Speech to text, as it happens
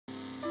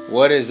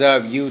What is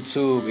up,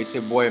 YouTube? It's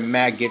your boy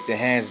Matt Get the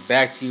Hands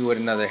back to you with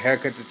another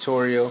haircut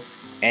tutorial.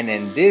 And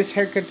in this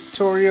haircut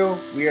tutorial,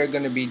 we are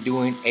going to be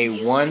doing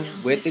a one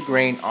with the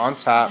grain on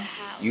top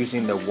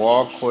using the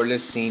Wahl Cordless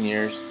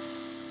Seniors.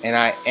 And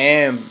I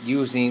am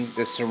using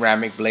the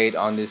ceramic blade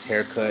on this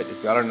haircut.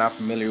 If y'all are not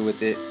familiar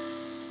with it,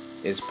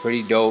 it's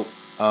pretty dope.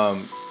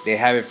 They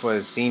have it for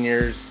the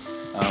seniors.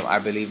 I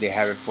believe they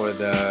have it for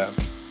the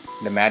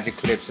magic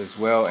clips as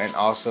well, and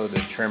also the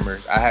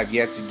trimmers. I have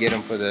yet to get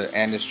them for the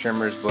Andis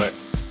trimmers, but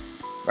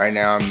right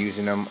now I'm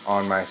using them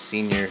on my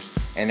seniors.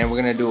 And then we're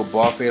gonna do a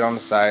ball fade on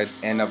the sides,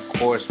 and of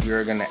course we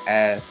are gonna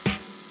add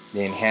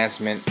the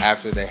enhancement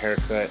after the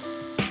haircut,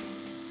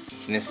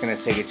 and it's gonna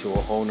take it to a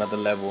whole nother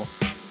level.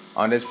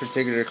 On this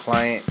particular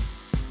client,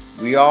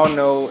 we all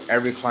know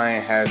every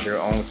client has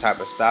their own type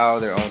of style,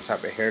 their own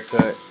type of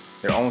haircut,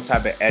 their own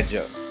type of edge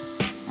up.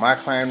 My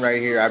client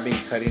right here, I've been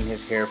cutting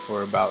his hair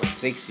for about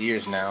 6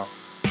 years now,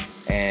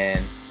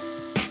 and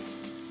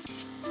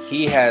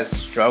he has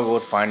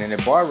struggled finding a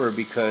barber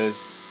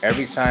because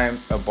every time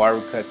a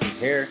barber cuts his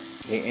hair,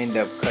 they end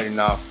up cutting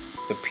off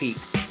the peak.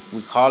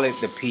 We call it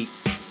the peak,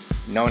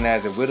 known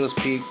as a widow's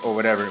peak or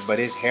whatever, but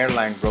his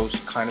hairline grows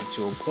kind of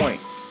to a point.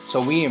 So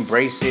we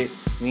embrace it,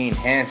 we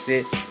enhance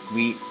it,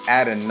 we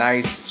add a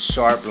nice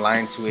sharp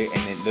line to it,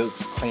 and it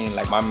looks clean,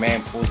 like my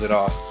man pulls it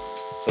off.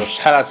 So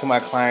shout out to my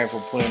client for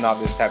pulling off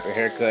this type of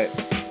haircut,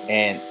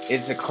 and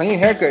it's a clean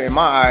haircut in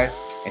my eyes,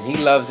 and he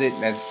loves it,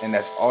 and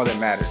that's all that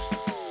matters.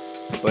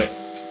 But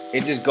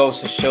it just goes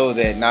to show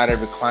that not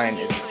every client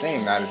is the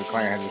same. Not every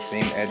client has the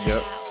same edge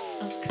up.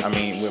 I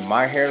mean, with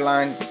my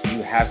hairline,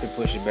 you have to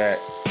push it back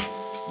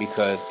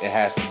because it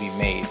has to be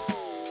made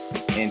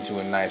into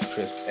a nice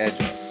crisp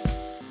edge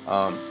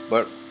up.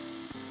 But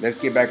let's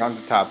get back on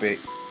the topic.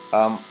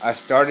 I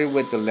started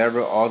with the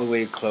lever all the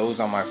way closed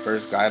on my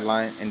first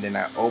guideline, and then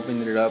I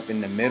opened it up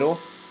in the middle,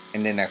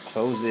 and then I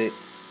closed it,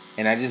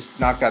 and I just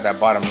knocked out that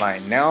bottom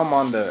line. Now I'm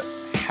on the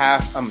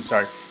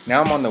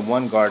now I'm on the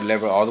one guard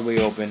lever all the way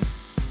open,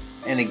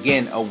 and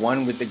again a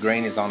one with the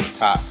grain is on the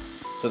top.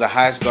 So the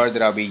highest guard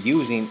that I'll be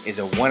using is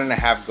a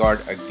 1.5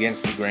 guard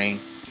against the grain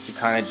to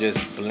kind of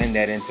just blend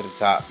that into the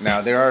top.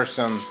 Now there are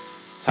some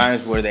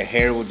times where the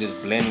hair will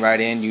just blend right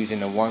in using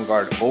the one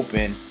guard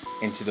open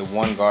into the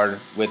one guard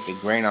with the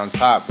grain on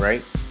top,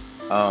 right?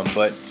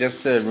 But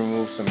just to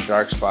remove some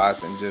dark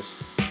spots and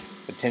just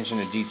attention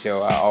to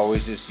detail, I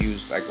always just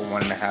use like a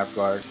 1.5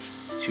 guard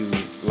to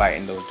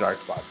lighten those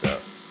dark spots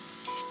up.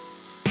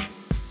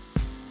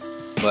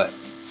 But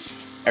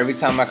every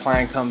time my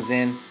client comes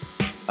in,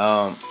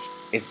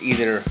 it's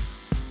either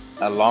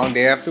a long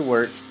day after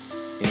work,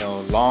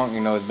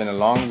 it's been a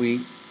long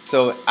week.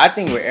 So I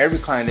think with every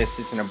client that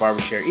sits in a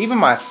barber chair, even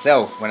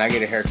myself, when I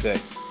get a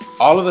haircut,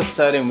 all of a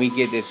sudden we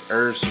get this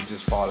urge to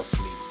just fall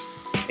asleep.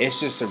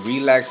 It's just a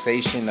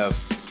relaxation of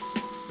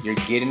you're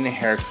getting a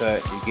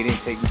haircut, you're getting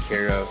taken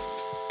care of,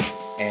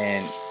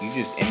 and you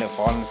just end up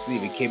falling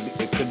asleep.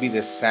 It could be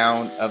the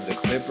sound of the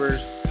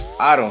clippers,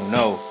 I don't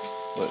know,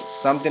 but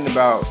something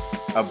about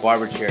a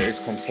barber chair is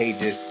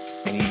contagious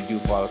and you do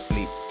fall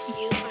asleep.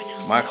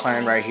 My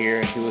client right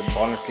here, he was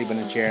falling asleep in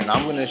the chair, and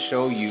I'm going to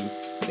show you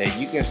that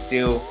you can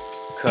still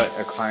cut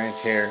a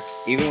client's hair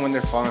even when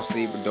they're falling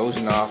asleep or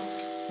dozing off.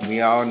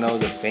 We all know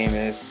the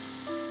famous,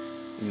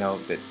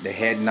 the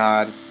head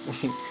nod,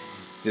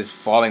 just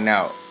falling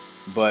out.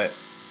 But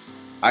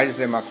I just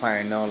let my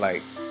client know,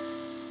 like,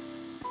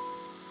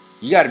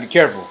 you got to be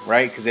careful,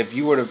 right? Because if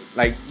you were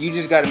to, you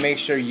just got to make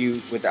sure you,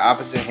 with the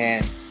opposite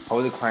hand,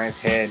 hold the client's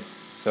head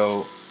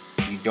so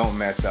you don't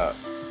mess up.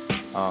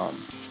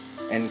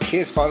 And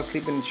kids fall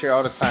asleep in the chair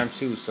all the time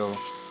too. So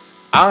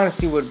I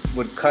honestly would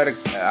cut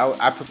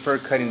I prefer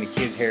cutting the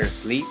kids' hair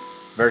asleep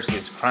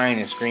versus crying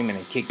and screaming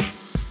and kicking.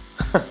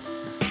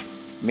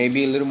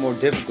 Maybe a little more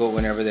difficult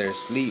whenever they're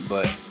asleep,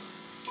 but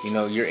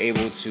you're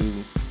able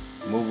to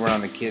move around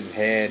the kid's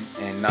head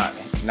and not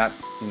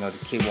the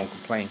kid won't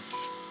complain.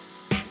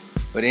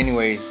 But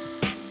anyways,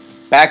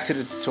 back to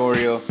the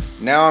tutorial.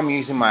 Now I'm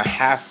using my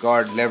half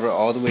guard lever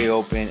all the way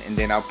open, and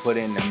then I'll put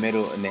it in the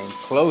middle and then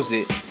close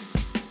it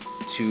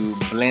to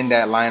blend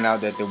that line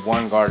out that the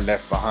one guard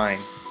left behind.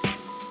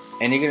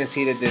 And you're gonna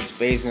see that this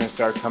fade is gonna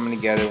start coming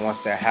together once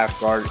that half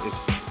guard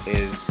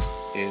is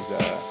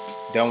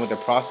done with the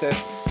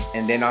process.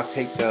 And then I'll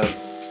take the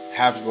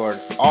half guard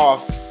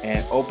off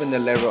and open the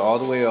lever all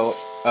the way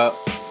up,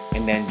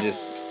 and then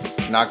just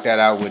knock that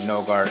out with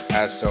no guard,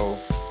 as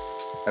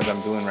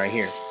I'm doing right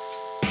here.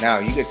 Now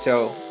you can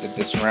tell that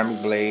the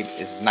ceramic blade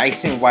is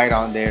nice and white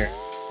on there,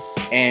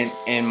 and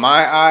in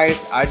my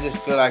eyes I just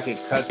feel like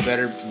it cuts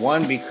better.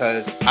 One,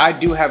 because I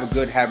do have a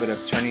good habit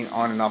of turning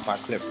on and off my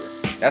clipper.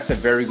 That's a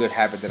very good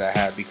habit that I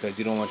have, because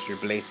you don't want your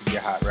blades to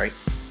get hot, right?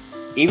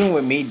 Even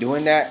with me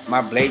doing that,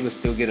 my blade would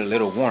still get a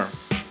little warm.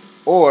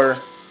 Or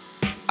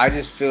I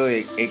just feel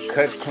it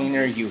cuts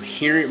cleaner, you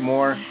hear it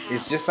more.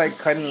 It's just like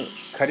cutting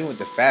with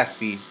the fast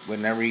feeds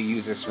whenever you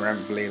use a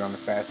ceramic blade on the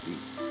fast feeds.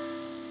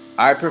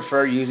 I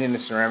prefer using the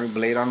ceramic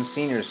blade on the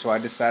seniors, so I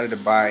decided to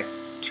buy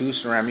 2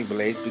 ceramic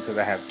blades because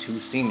I have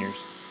 2 seniors.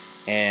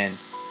 And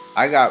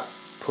I got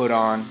put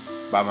on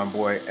by my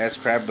boy S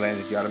Craft Blends.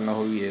 If y'all don't know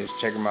who he is,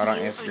 check him out on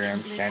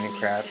Instagram, Shannon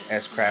Craft,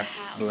 S Craft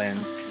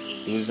Blends.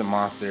 Dude's a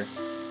monster.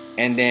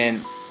 And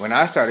then when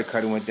I started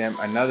cutting with them,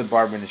 another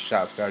barber in the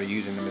shop started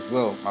using them as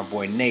well. My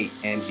boy Nate,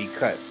 NG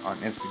Cuts on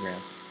Instagram.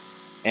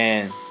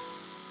 And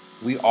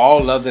we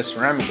all love the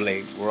ceramic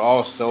blade. We're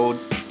all sold,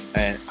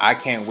 and I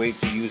can't wait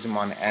to use them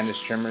on the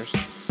Andis trimmers.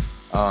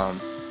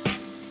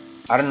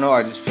 I don't know,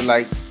 I feel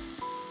like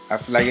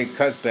it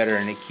cuts better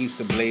and it keeps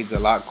the blades a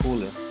lot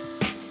cooler.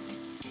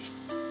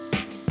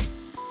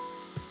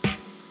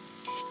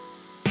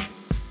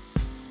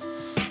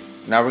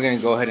 Now we're going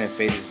to go ahead and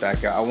fade this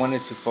back out. I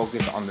wanted to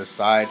focus on the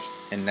side,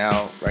 and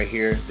now right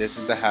here, this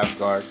is the half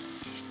guard,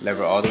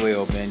 lever all the way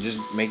open, just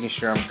making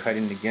sure I'm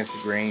cutting against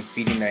the grain,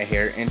 feeding that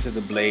hair into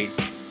the blade,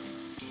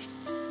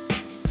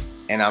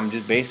 and I'm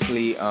just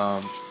basically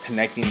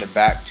connecting the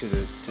back to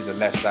the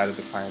left side of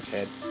the client's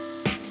head.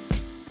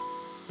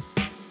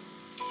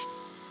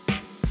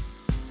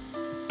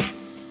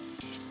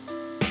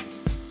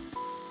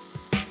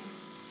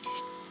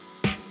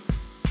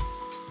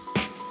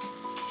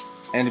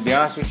 And to be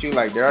honest with you,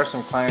 like, there are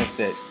some clients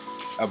that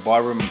a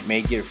barber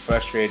may get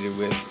frustrated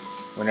with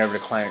whenever the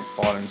client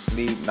falls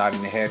asleep,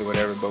 nodding the head,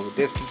 whatever. But with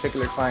this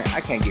particular client, I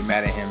can't get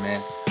mad at him,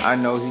 man. I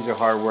know he's a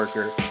hard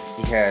worker.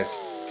 He has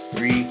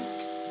 3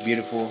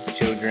 beautiful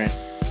children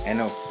and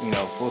a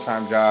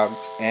full-time job,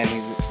 and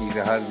he's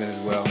a husband as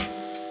well.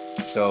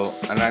 So,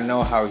 and I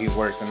know how he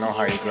works. I know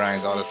how he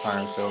grinds all the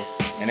time. So,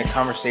 and the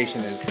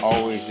conversation is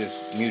always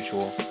just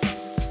mutual.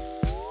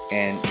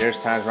 And there's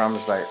times where I'm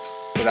just like,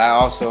 because I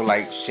also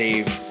like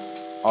shave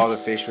all the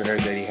facial hair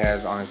that he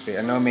has on his face.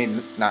 I know it may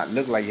not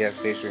look like he has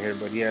facial hair,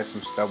 but he has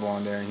some stubble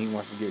on there and he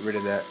wants to get rid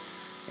of that.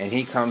 And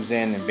he comes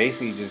in and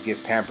basically just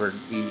gets pampered.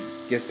 He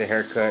gets the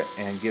haircut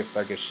and gets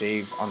like a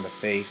shave on the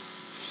face.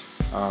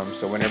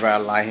 So whenever I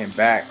lie him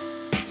back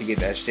to get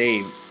that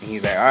shave,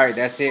 he's like, all right,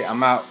 that's it,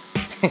 I'm out.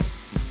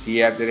 See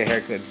you after the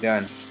haircut's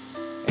done.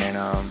 And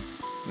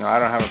I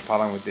don't have a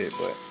problem with it,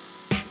 but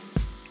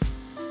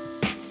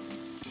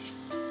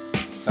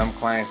some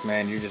clients,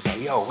 man, you're just like,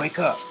 yo, wake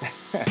up.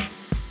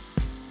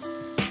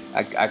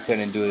 I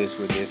couldn't do this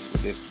with this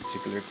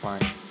particular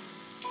client.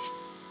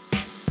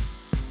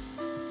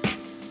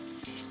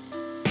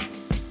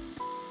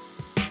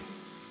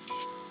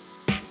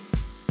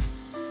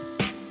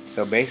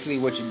 So basically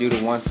what you do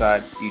to one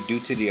side, you do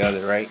to the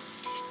other, right?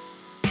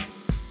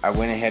 I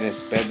went ahead and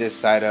sped this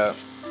side up,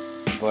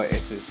 but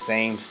it's the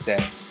same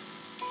steps.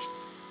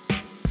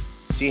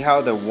 See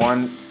how the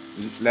one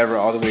lever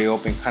all the way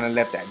open kind of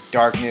left that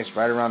darkness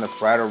right around the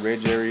parietal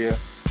ridge area?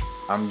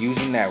 I'm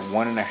using that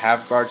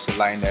 1.5 guard to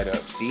lighten that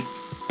up. See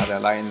how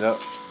that lightened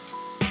up?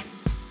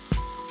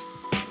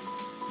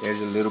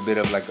 There's a little bit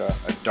of like a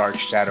dark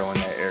shadow in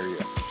that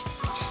area.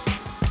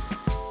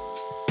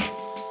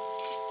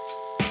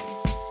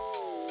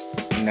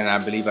 And then I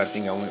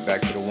think I went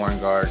back to the 1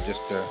 guard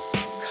just to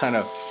kind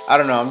of, I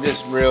don't know, I'm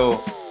just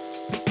real,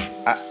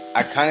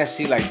 I kind of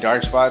see like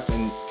dark spots,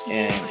 and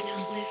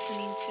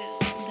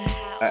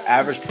an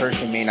average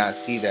person may not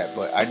see that,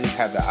 but I just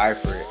have the eye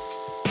for it.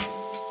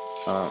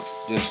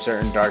 Just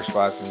certain dark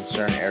spots in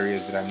certain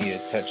areas that I need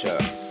to touch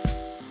up.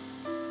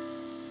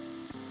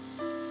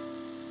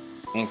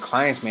 And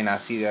clients may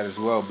not see that as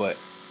well, but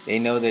they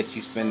know that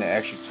you spend the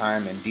extra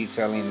time in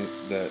detailing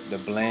the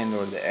blend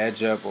or the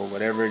edge up or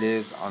whatever it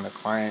is on the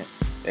client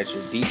that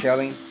you're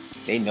detailing.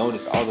 They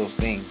notice all those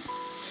things.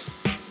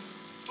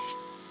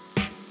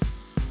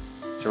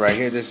 So right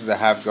here, this is the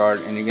half guard,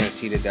 and you're gonna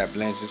see that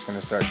blend's just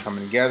gonna start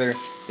coming together.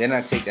 Then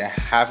I take that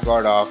half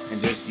guard off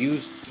and just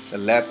use the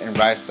left and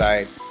right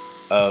side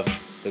of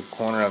the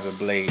corner of the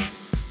blade,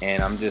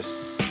 and I'm just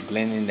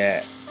blending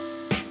that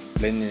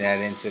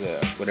into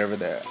the whatever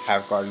the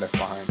half guard left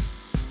behind.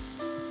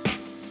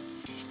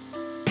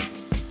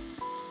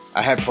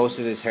 I had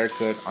posted this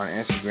haircut on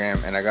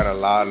Instagram and I got a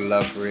lot of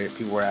love for it.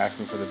 People were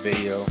asking for the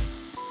video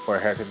for a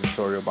haircut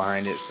tutorial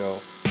behind it.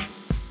 So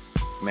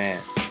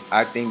man,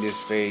 I think this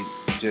fade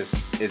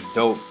just is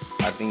dope.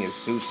 I think it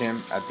suits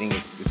him. I think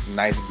it's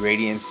nice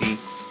gradiency,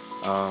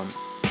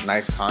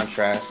 nice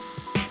contrast.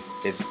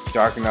 It's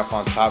dark enough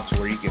on top to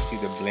where you can see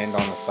the blend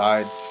on the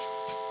sides.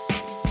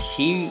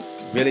 He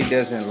really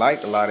doesn't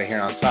like a lot of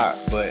hair on top,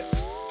 but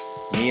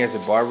me as a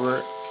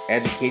barber,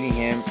 educating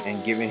him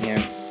and giving him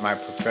my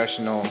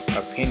professional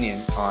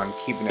opinion on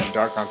keeping it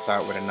dark on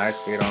top with a nice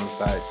fade on the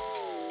sides,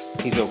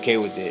 he's okay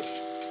with it.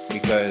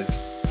 Because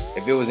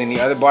if it was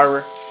any other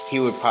barber, he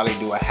would probably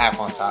do a half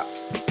on top,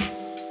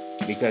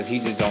 because he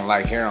just don't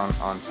like hair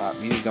on top.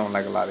 He just don't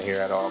like a lot of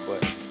hair at all.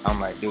 But I'm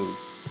like, dude,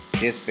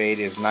 this fade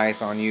is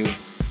nice on you.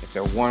 It's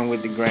a 1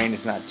 with the grain.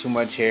 It's not too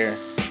much hair.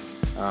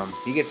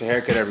 He gets a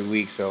haircut every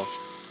week. So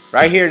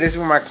right here, this is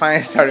when my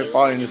client started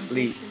falling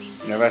asleep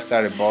whenever I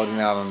started balding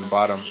out on the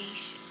bottom.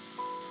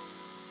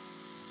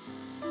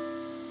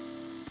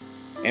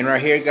 And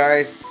right here,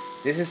 guys,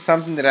 this is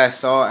something that I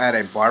saw at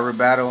a barber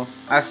battle.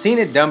 I've seen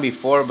it done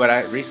before, but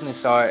I recently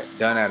saw it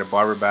done at a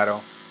barber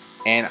battle,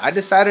 and I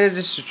decided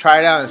just to try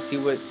it out and see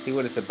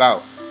what it's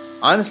about.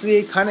 Honestly,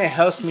 it kind of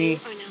helps me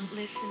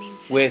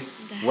with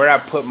where I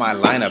put my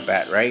lineup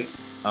at, right?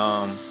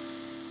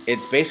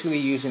 It's basically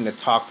using the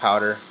talc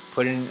powder,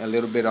 putting a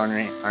little bit on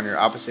your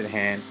opposite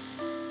hand,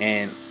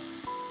 and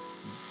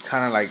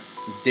kind of like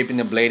dipping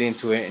the blade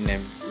into it and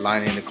then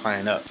lining the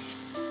client up.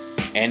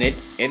 And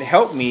it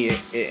helped me.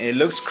 It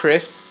looks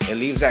crisp. It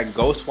leaves that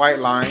ghost white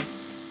line.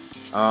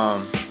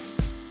 I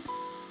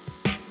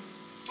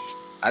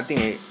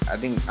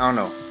don't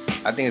know.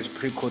 I think it's a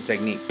pretty cool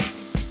technique.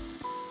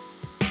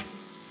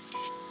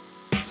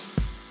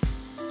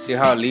 See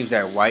how it leaves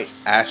that white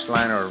ash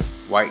line or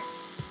white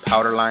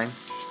powder line?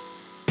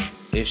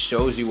 It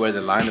shows you where the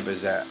lineup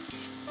is at.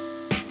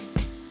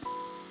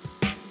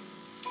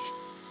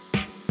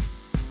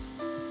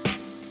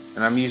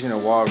 And I'm using a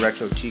Wahl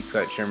Retro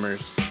T-Cut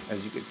trimmers.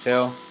 As you can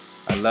tell,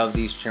 I love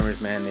these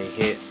trimmers, man. They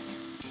hit.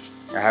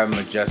 I have them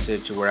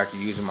adjusted to where I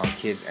can use them on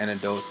kids and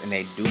adults, and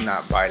they do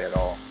not bite at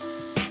all.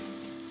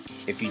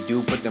 If you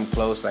do put them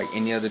close like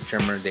any other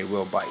trimmer, they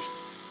will bite.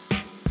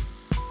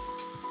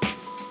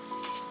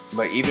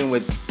 But even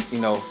with, you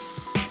know,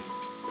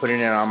 putting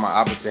it on my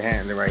opposite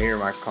hand, right here,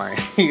 my client,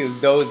 he was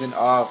dozing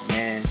off,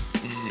 man.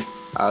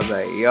 I was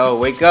like, yo,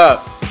 wake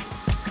up.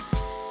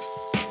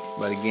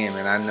 But again,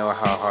 man, I know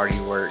how hard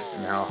he works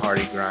and how hard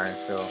he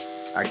grinds, so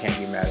I can't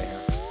get mad at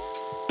him.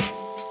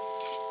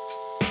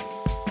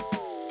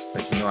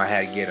 But you know I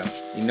had to get him.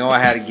 You know I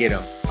had to get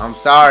him. I'm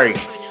sorry.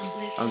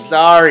 I'm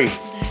sorry.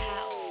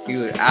 He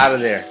was out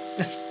of there.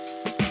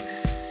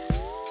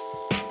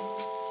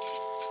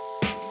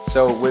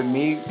 So with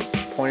me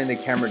pointing the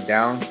camera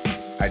down,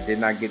 I did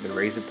not get the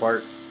razor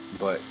part,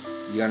 but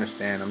you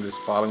understand, I'm just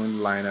following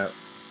the lineup,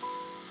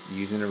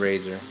 using the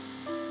razor.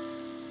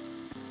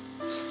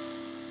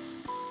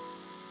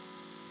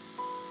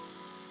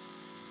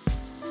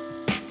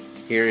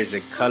 Here is a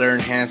color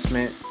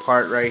enhancement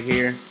part right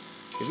here.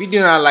 If you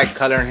do not like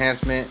color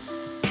enhancement,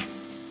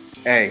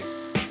 hey,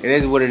 it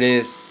is what it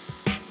is.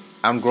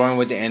 I'm growing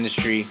with the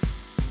industry.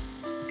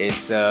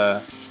 It's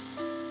also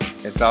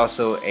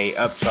a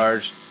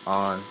upcharge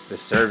on the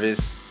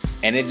service,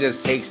 and it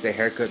just takes the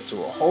haircut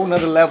to a whole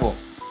nother level.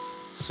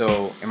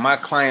 So, and my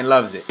client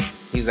loves it.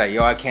 He's like,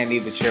 yo, I can't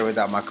leave the chair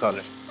without my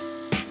color.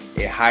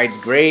 It hides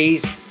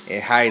grays,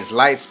 it hides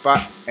light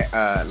spots.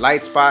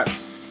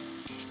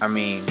 I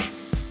mean,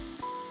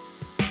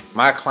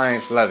 my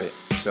clients love it.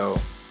 So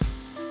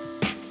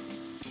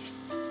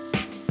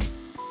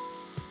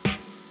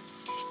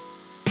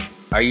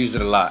I use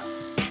it a lot.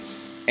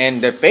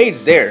 And the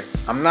fade's there.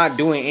 I'm not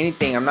doing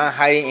anything. I'm not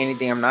hiding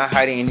anything. I'm not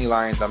hiding any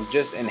lines. I'm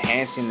just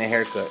enhancing the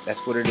haircut.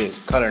 That's what it is.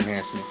 Color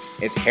enhancement.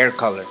 It's hair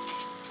color.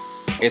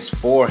 It's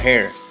for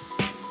hair.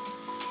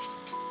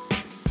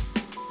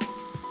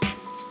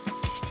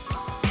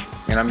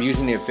 And I'm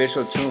using the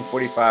official Tune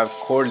 45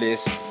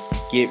 cordless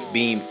Get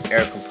Beam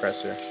air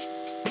compressor.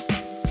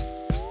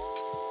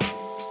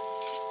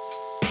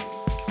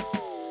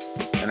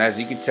 And as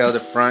you can tell, the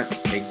front,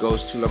 it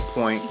goes to a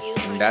point,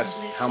 and that's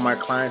how my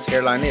client's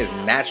hairline is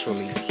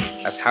naturally.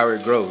 That's how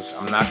it grows.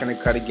 I'm not gonna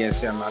cut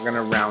against it. I'm not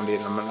gonna round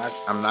it. I'm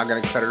not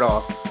gonna cut it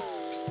off.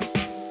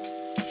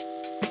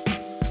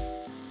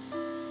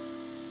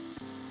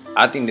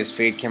 I think this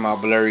fade came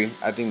out blurry.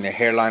 I think the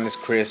hairline is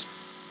crisp.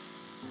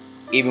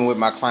 Even with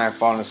my client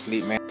falling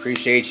asleep, man.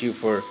 Appreciate you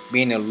for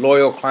being a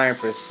loyal client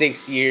for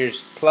 6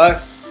 years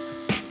plus.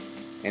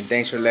 And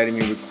thanks for letting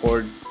me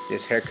record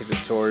this haircut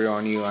tutorial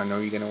on you. I know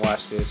you're gonna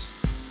watch this.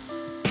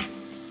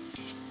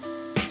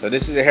 So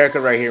this is the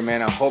haircut right here,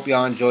 man. I hope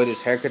y'all enjoyed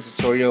this haircut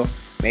tutorial.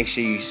 Make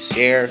sure you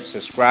share,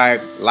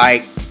 subscribe,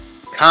 like,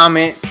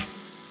 comment.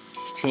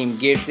 Team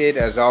Gifted,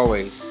 as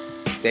always,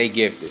 stay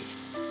gifted.